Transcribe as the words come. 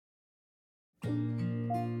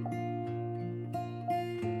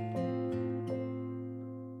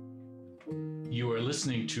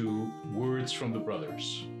listening to Words from the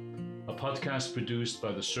Brothers, a podcast produced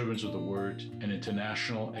by the Servants of the Word, an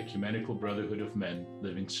international ecumenical brotherhood of men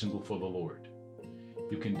living single for the Lord.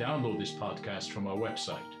 You can download this podcast from our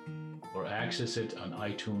website or access it on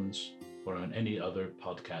iTunes or on any other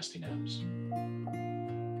podcasting apps.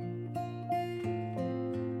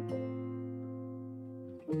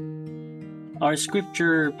 Our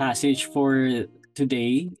scripture passage for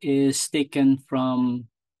today is taken from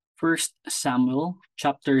 1 Samuel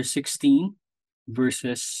chapter 16,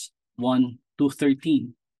 verses 1 to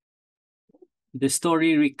 13. The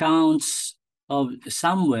story recounts of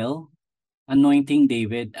Samuel anointing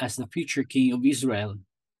David as the future king of Israel.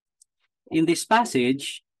 In this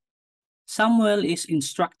passage, Samuel is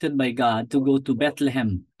instructed by God to go to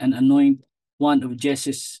Bethlehem and anoint one of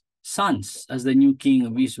Jesse's sons as the new king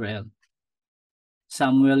of Israel.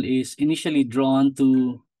 Samuel is initially drawn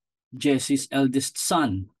to Jesse's eldest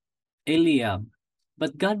son, Eliab,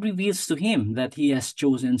 but God reveals to him that he has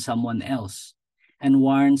chosen someone else and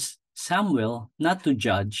warns Samuel not to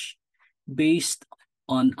judge based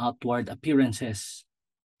on outward appearances.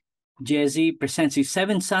 Jesse presents his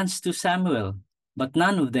 7 sons to Samuel, but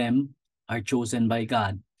none of them are chosen by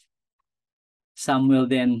God. Samuel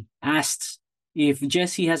then asks if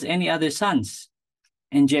Jesse has any other sons,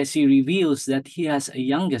 and Jesse reveals that he has a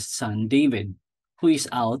youngest son, David, who is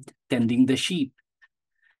out tending the sheep.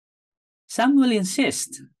 Samuel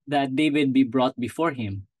insists that David be brought before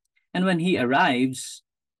him, and when he arrives,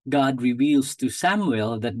 God reveals to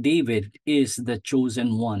Samuel that David is the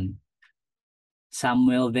chosen one.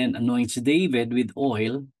 Samuel then anoints David with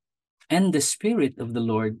oil, and the Spirit of the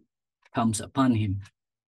Lord comes upon him.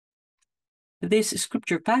 This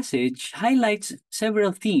scripture passage highlights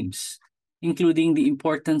several themes, including the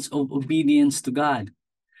importance of obedience to God,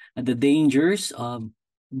 and the dangers of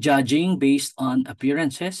judging based on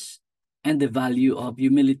appearances, and the value of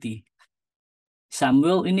humility.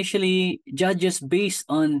 Samuel initially judges based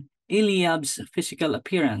on Eliab's physical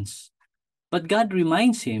appearance, but God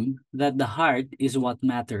reminds him that the heart is what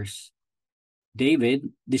matters.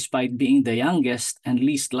 David, despite being the youngest and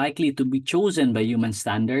least likely to be chosen by human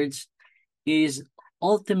standards, is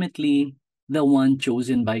ultimately the one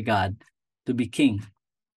chosen by God to be king.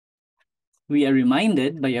 We are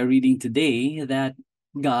reminded by our reading today that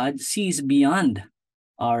God sees beyond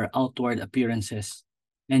our outward appearances.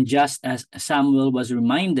 And just as Samuel was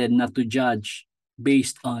reminded not to judge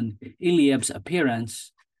based on Eliab's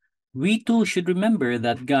appearance, we too should remember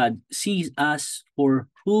that God sees us for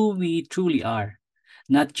who we truly are,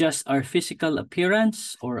 not just our physical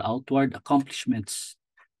appearance or outward accomplishments.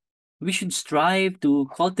 We should strive to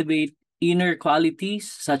cultivate inner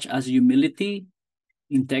qualities such as humility,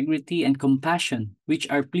 integrity, and compassion, which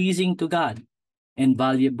are pleasing to God and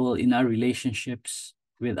valuable in our relationships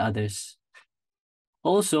with others.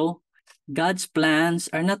 Also, God's plans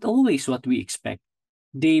are not always what we expect.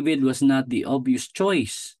 David was not the obvious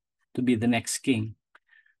choice to be the next king,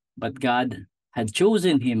 but God had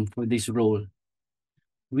chosen him for this role.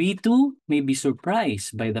 We too may be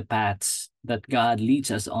surprised by the paths that God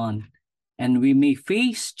leads us on, and we may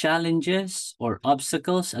face challenges or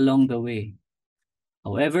obstacles along the way.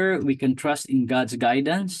 However, we can trust in God's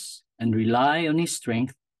guidance and rely on His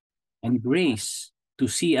strength and grace to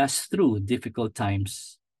see us through difficult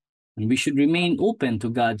times. And we should remain open to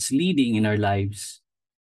God's leading in our lives,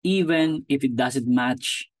 even if it doesn't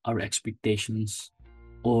match our expectations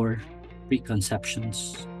or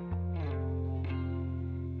preconceptions.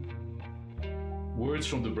 Words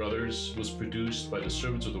from the Brothers was produced by the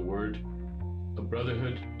Servants of the Word, a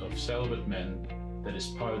brotherhood of celibate men that is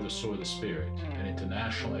part of the Sword of the Spirit, an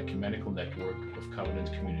international ecumenical network of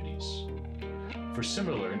covenant communities. For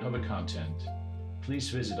similar and other content, please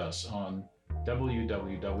visit us on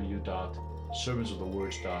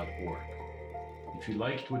www.servantsofthewords.org. If you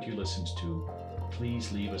liked what you listened to,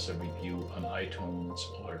 please leave us a review on iTunes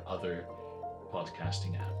or other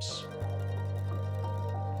podcasting apps.